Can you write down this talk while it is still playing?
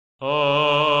Hey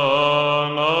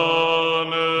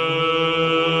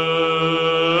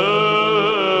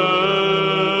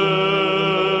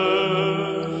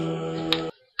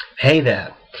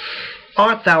there.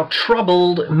 Art thou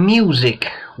troubled, music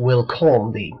will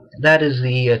calm thee. That is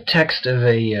the text of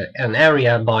an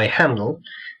aria by Handel.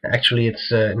 Actually,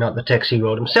 it's not the text he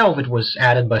wrote himself. It was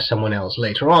added by someone else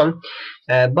later on.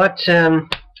 But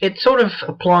it sort of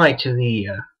applied to the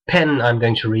pen I'm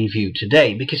going to review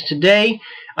today, because today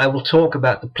I will talk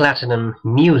about the Platinum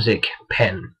Music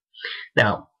Pen.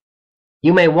 Now,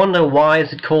 you may wonder, why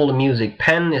is it called a music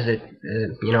pen? Is it,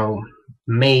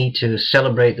 made to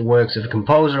celebrate the works of a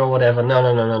composer or whatever?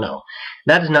 No.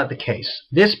 That is not the case.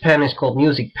 This pen is called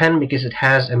music pen because it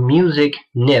has a music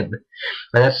nib.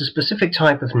 And that's a specific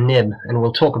type of nib, and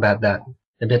we'll talk about that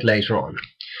a bit later on.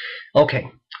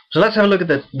 Okay, so let's have a look at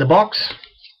the box.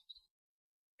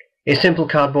 A simple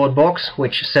cardboard box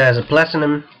which says a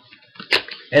Platinum.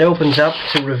 It opens up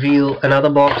to reveal another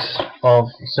box of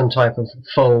some type of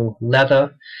faux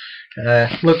leather.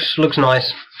 Looks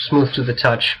nice, smooth to the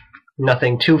touch.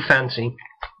 Nothing too fancy.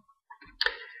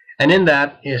 And in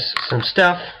that is some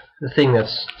stuff. The thing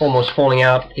that's almost falling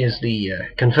out is the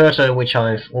converter, which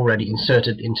I've already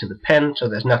inserted into the pen, so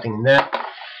there's nothing in there.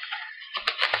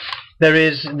 There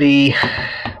is the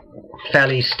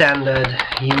fairly standard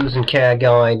use and care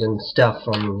guide and stuff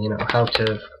on how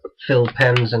to fill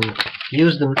pens and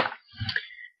use them.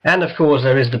 And of course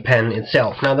there is the pen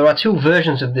itself. Now there are two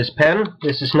versions of this pen.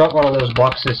 This is not one of those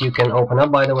boxes you can open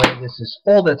up, by the way. This is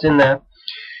all that's in there.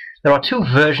 There are two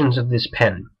versions of this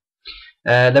pen.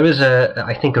 There is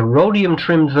I think a rhodium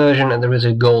trimmed version, and there is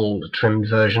a gold trimmed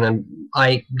version, and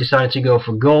I decided to go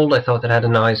for gold. I thought that had a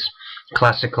nice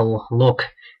classical look,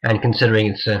 and considering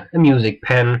it's a music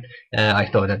pen, I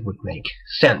thought that would make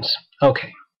sense.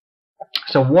 Okay.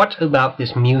 So what about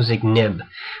this music nib?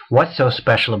 What's so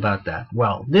special about that?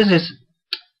 Well, this is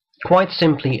quite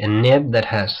simply a nib that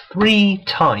has 3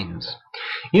 tines.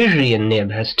 Usually a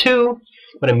nib has 2,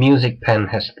 but a music pen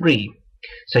has 3.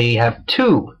 So you have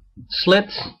 2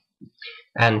 slits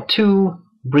and 2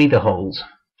 breather holes.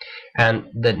 And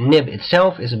the nib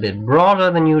itself is a bit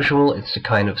broader than usual. It's a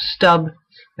kind of stub,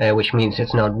 which means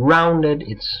it's not rounded,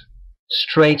 it's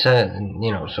straighter and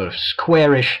sort of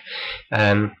squarish,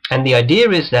 and the idea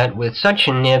is that with such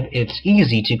a nib it's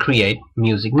easy to create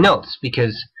music notes,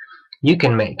 because you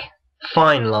can make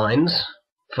fine lines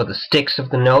for the sticks of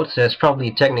the notes. There's probably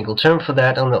a technical term for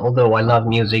that, although I love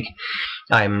music,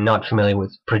 I'm not familiar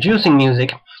with producing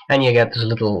music. And you get this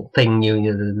little thing,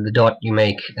 the dot you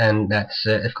make, and that's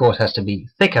of course has to be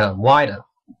thicker, wider.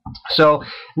 So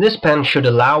this pen should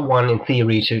allow one, in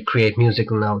theory, to create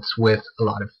musical notes with a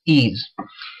lot of ease.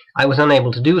 I was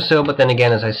unable to do so, but then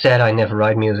again, as I said, I never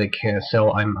write music,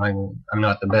 so I'm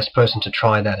not the best person to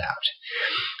try that out.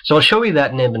 So I'll show you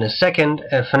that nib in a second.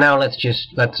 For now, let's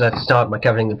start by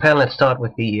covering the pen. Let's start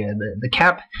with the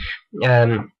cap.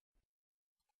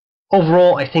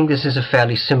 Overall, I think this is a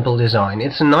fairly simple design.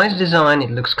 It's a nice design.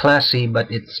 It looks classy, but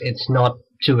it's not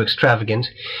too extravagant.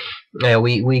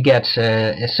 We get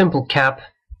a simple cap,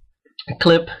 a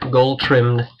clip, gold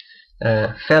trimmed,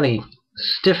 fairly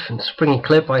stiff and springy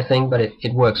clip, I think, but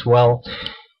it works well.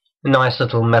 A nice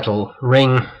little metal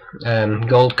ring,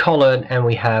 gold colored, and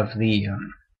we have the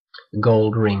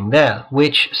gold ring there,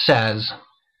 which says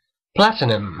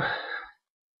Platinum.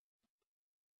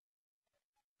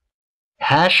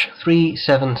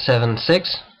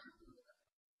 #3776.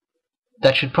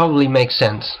 That should probably make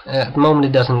sense. At the moment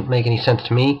it doesn't make any sense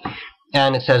to me.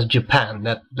 And it says Japan.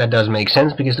 That does make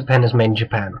sense, because the pen is made in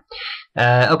Japan.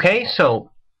 Okay,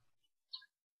 so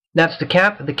that's the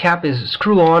cap. The cap is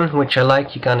screw-on, which I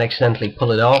like. You can't accidentally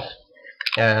pull it off.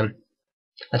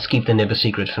 Let's keep the nib a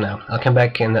secret for now. I'll come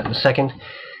back in that in a second.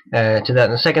 To that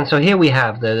in a second. So here we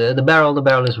have the barrel. The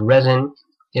barrel is resin.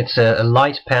 It's a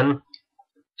light pen.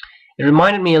 It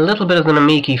reminded me a little bit of the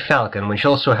Namiki Falcon, which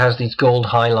also has these gold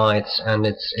highlights, and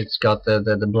it's got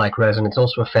the black resin. It's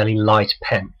also a fairly light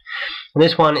pen. And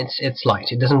this one, it's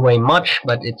light. It doesn't weigh much,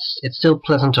 but it's still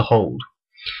pleasant to hold.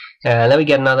 Then we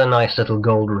get another nice little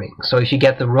gold ring. So if you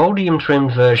get the rhodium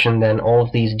trimmed version, then all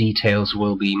of these details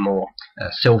will be more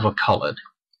silver colored.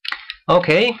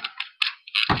 Okay,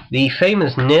 the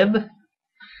famous nib.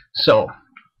 So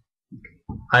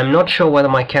I'm not sure whether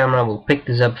my camera will pick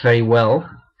this up very well.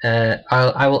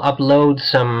 I will upload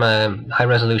some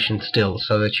high-resolution stills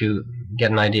so that you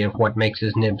get an idea of what makes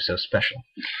this nib so special.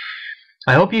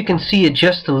 I hope you can see it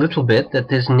just a little bit, that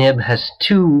this nib has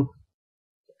two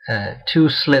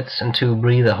slits and 2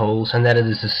 breather holes, and that it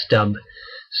is a stub.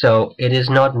 So it is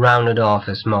not rounded off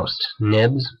as most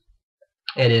nibs.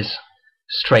 It is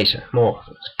straighter, more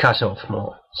cut off,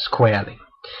 more squarely.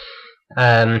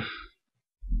 The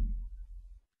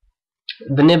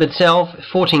nib itself,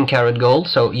 14 karat gold,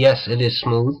 so yes, it is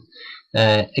smooth.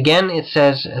 Again, it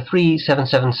says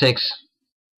 3776.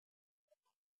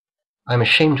 I'm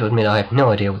ashamed to admit I have no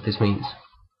idea what this means.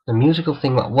 A musical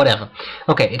thing, well, whatever.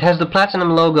 Okay, it has the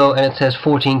platinum logo and it says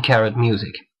 14 karat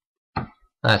music.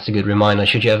 That's a good reminder,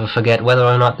 should you ever forget whether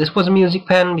or not this was a music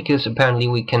pen, because apparently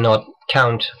we cannot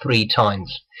count 3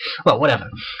 times. Well, whatever.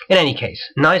 In any case,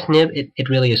 nice nib. It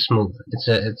really is smooth.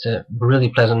 It's a really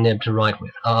pleasant nib to write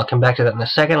with. I'll come back to that in a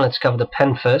second. Let's cover the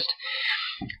pen first.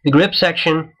 The grip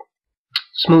section,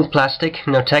 smooth plastic,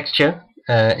 no texture.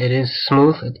 It is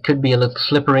smooth. It could be a little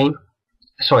slippery.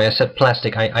 Sorry, I said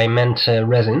plastic. I meant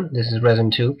resin. This is resin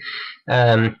too,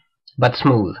 but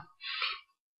smooth.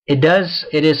 It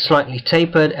is slightly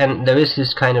tapered, and there is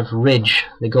this kind of ridge.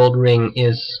 The gold ring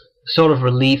is sort of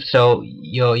relieved, so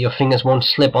your fingers won't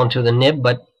slip onto the nib,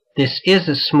 but this is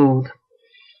a smooth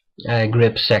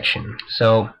grip section,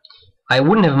 so I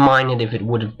wouldn't have minded if it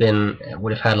would have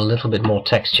had a little bit more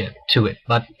texture to it,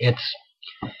 but it's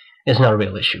not a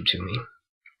real issue to me.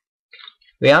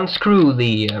 We unscrew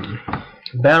the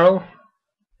barrel,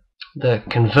 the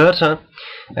converter.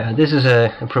 This is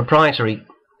a proprietary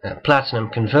platinum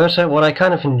converter. What I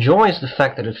kind of enjoy is the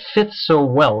fact that it fits so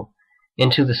well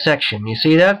into the section. You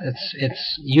see that?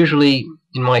 It's usually,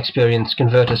 in my experience,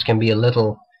 converters can be a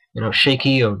little,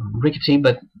 shaky or rickety,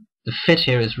 but the fit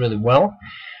here is really well.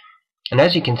 And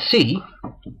as you can see,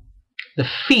 the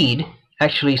feed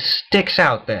actually sticks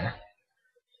out there,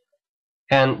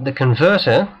 and the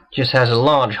converter just has a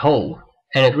large hole,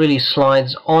 and it really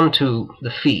slides onto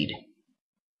the feed.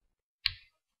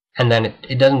 And then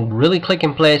it doesn't really click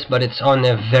in place, but it's on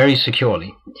there very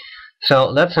securely.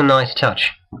 So that's a nice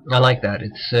touch. I like that.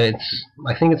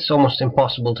 I think it's almost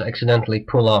impossible to accidentally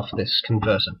pull off this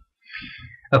converter.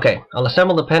 Okay, I'll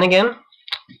assemble the pen again.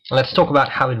 Let's talk about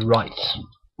how it writes.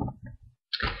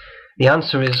 The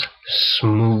answer is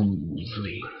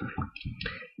smoothly.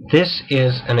 This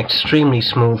is an extremely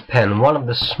smooth pen, one of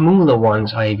the smoother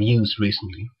ones I've used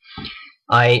recently.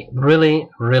 I really,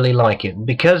 really like it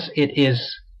because it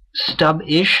is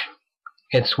stub-ish.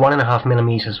 It's 1.5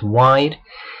 millimeters wide.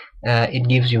 It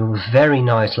gives you a very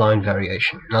nice line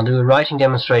variation. And I'll do a writing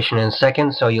demonstration in a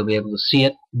second, so you'll be able to see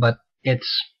it, but it's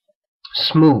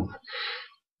smooth.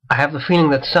 I have the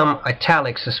feeling that some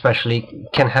italics especially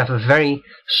can have a very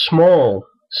small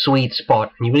sweet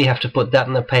spot, and you really have to put that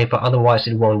in the paper, otherwise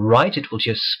it won't write, it will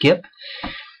just skip.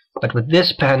 But with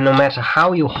this pen, no matter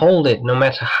how you hold it, no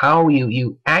matter how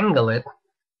you angle it,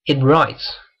 it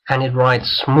writes, and it writes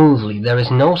smoothly. There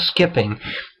is no skipping,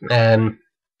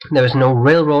 there is no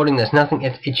railroading, there's nothing.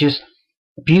 It's just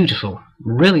beautiful,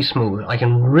 really smooth. I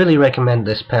can really recommend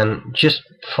this pen just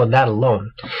for that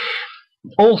alone.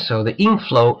 Also, the ink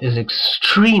flow is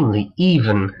extremely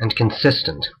even and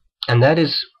consistent, and that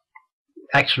is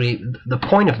actually the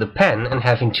point of the pen, and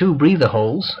having 2 breather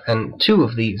holes and 2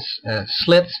 of these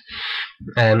slits.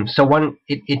 So one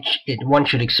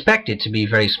should expect it to be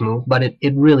very smooth, but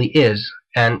it really is.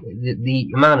 And the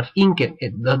amount of ink,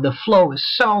 the flow is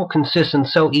so consistent,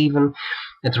 so even,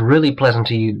 it's really pleasant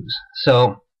to use.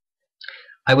 So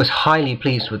I was highly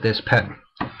pleased with this pen.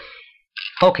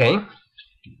 Okay,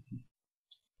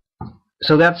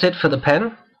 so that's it for the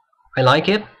pen. I like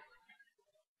it.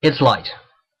 It's light.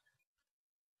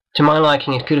 To my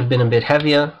liking, it could have been a bit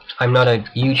heavier. I'm not a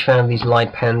huge fan of these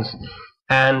light pens,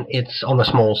 and it's on the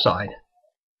small side.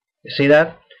 You see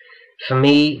that? For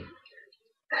me,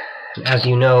 as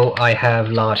you know, I have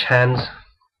large hands,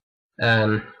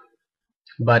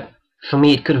 but for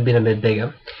me it could have been a bit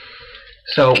bigger.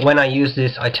 So when I use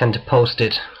this, I tend to post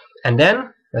it, and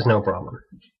then there's no problem.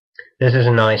 This is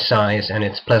a nice size, and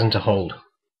it's pleasant to hold.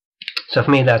 So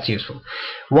for me, that's useful.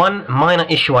 One minor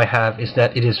issue I have is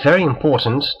that it is very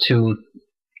important to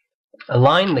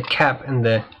align the cap and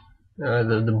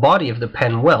the body of the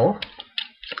pen well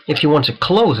if you want to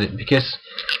close it, because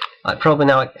probably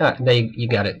now, there you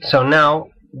got it. So now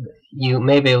you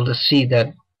may be able to see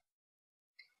that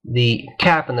the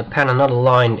cap and the pen are not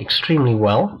aligned extremely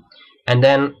well, and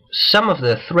then some of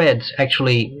the threads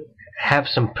actually have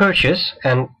some purchase,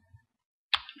 and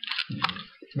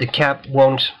the cap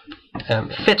won't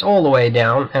fit all the way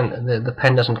down, and the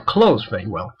pen doesn't close very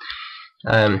well.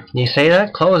 You say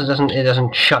that? Close, it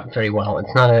doesn't shut very well.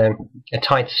 It's not a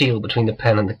tight seal between the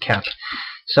pen and the cap.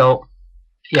 So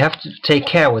you have to take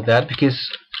care with that, because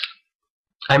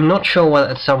I'm not sure whether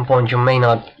at some point you may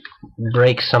not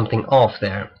break something off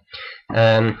there.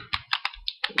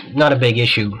 Not a big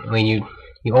issue. I mean,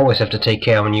 You always have to take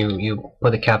care when you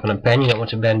put the cap on a pen. You don't want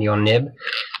to bend your nib.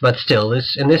 But still,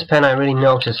 in this pen I really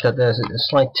noticed that there's a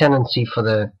slight tendency for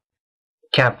the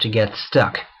cap to get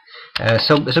stuck.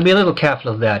 So be a little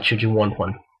careful of that should you want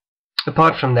one.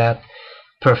 Apart from that,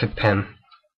 perfect pen.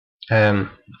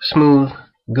 Smooth,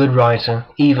 good writer,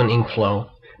 even ink flow,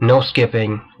 no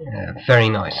skipping, very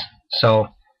nice. So,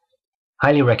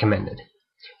 highly recommended.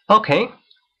 Okay,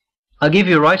 I'll give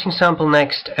you a writing sample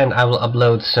next, and I will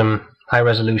upload some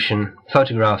high-resolution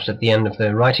photographs at the end of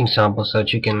the writing sample so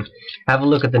that you can have a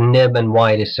look at the nib and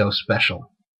why it is so special.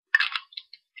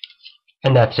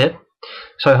 And that's it.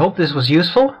 So I hope this was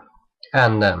useful,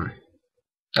 and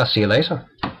I'll see you later.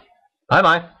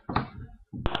 Bye-bye.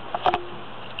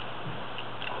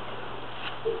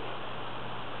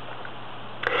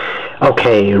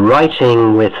 Okay,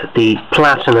 writing with the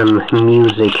Platinum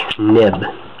Music nib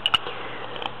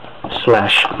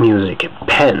 / music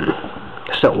pen.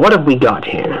 So what have we got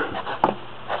here?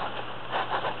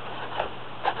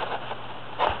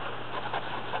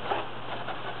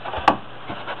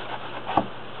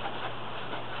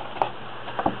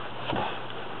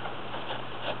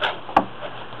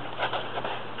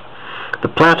 The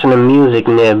Platinum Music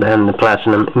nib and the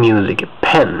Platinum Music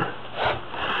pen.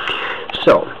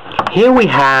 So here we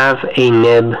have a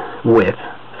nib with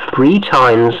 3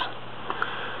 times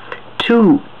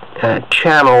 2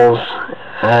 channels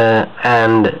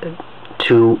and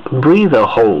 2 breather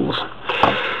holes.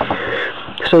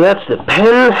 So that's the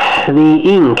pen. The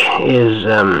ink is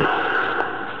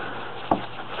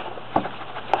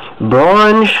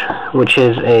bronze, which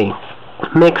is a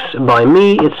mix by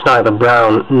me. It's neither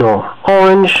brown nor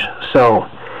orange, so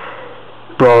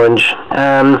bronze.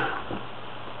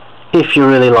 If you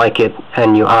really like it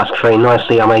and you ask very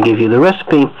nicely, I might give you the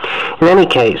recipe. In any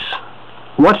case,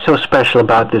 what's so special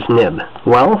about this nib?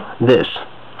 Well, this.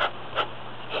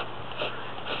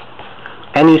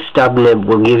 Any stub nib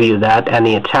will give you that, and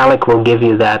the italic will give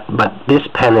you that, but this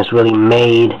pen is really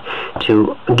made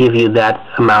to give you that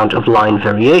amount of line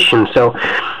variation. So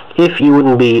if you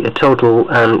wouldn't be a total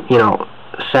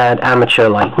sad amateur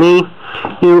like me,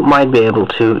 you might be able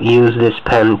to use this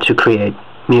pen to create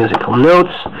musical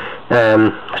notes,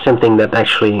 something that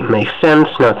actually makes sense,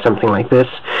 not something like this.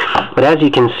 But as you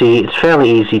can see, it's fairly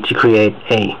easy to create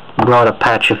a broader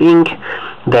patch of ink,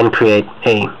 then create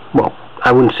a, well,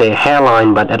 I wouldn't say a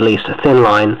hairline, but at least a thin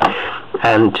line,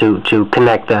 and to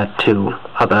connect that to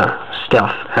other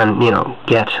stuff and,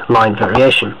 get line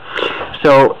variation.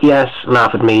 So yes,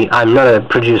 laugh at me, I'm not a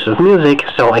producer of music,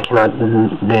 so I cannot,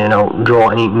 draw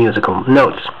any musical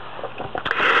notes.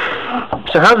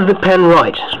 So how does the pen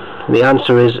write? The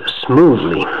answer is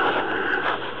smoothly.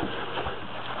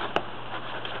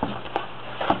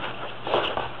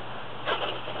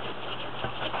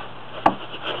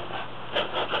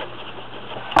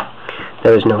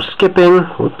 There is no skipping,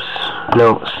 whoops,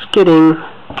 no skidding.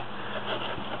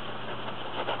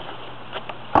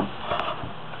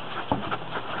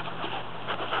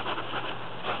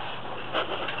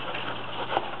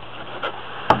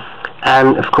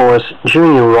 And of course,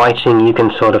 during your writing, you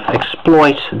can sort of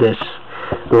exploit this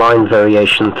line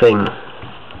variation thing.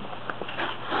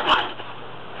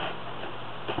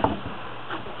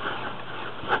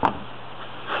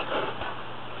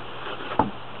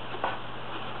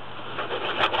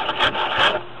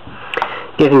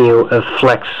 Giving you a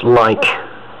flex-like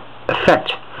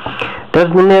effect. Does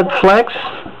the nib flex?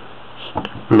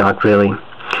 Not really.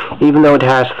 Even though it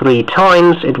has 3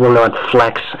 tines, it will not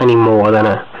flex any more than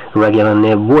a regular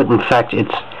nib would. In fact,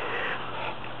 it's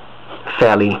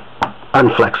fairly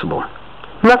unflexible.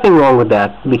 Nothing wrong with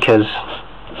that, because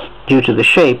due to the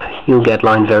shape, you'll get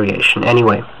line variation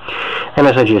anyway. And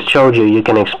as I just showed you, you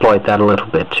can exploit that a little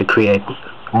bit to create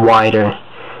wider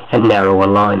and narrower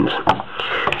lines.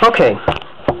 Okay.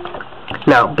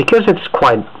 Now, because it's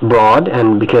quite broad,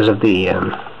 and because of the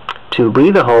 2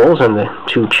 breather holes and the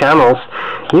 2 channels,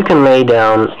 you can lay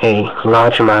down a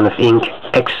large amount of ink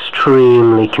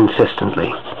extremely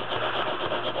consistently.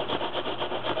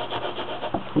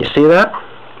 You see that?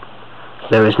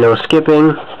 There is no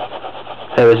skipping,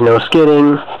 there is no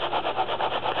skidding.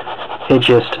 It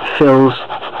just fills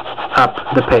up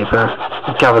the paper,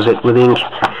 it covers it with ink,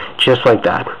 just like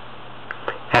that.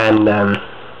 And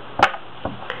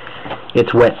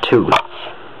it's wet too.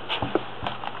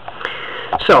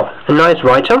 So, a nice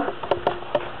writer.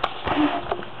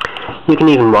 You can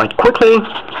even write quickly.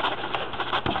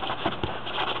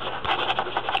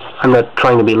 I'm not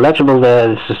trying to be legible there,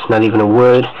 this is not even a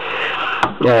word.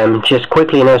 Just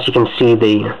quickly, and as you can see,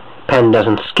 the pen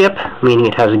doesn't skip, meaning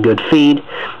it has a good feed.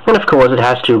 And of course, it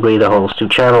has 2 breather holes, 2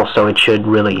 channels, so it should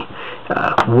really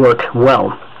work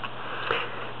well.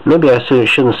 maybe I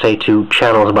shouldn't say 2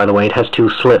 channels, by the way. It has 2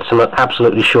 slits. I'm not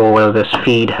absolutely sure whether this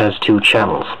feed has 2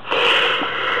 channels.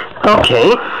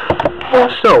 Okay,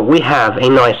 so we have a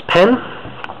nice pen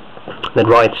that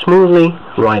writes smoothly,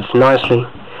 writes nicely.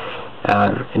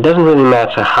 It doesn't really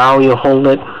matter how you hold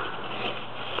it.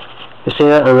 You see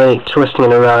that? I'm really twisting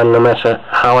it around no matter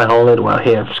how I hold it. Well,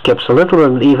 here it skips a little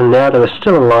bit, even there is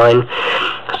still a line.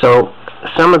 So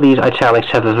some of these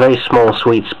italics have a very small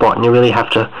sweet spot, and you really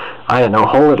have to, I don't know,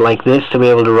 hold it like this to be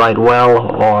able to write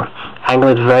well, or angle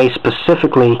it very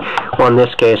specifically. Well, in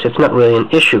this case, it's not really an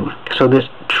issue. So this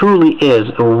truly is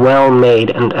a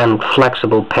well-made and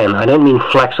flexible pen. I don't mean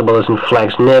flexible as in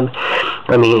flex nib.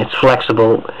 I mean it's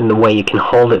flexible in the way you can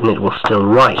hold it and it will still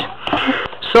write.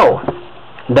 So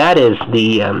that is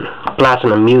the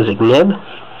Platinum Music nib.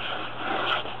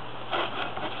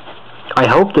 I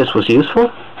hope this was useful.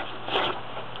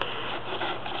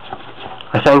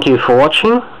 I thank you for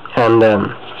watching, and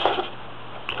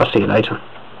I'll see you later.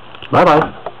 Bye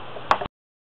bye.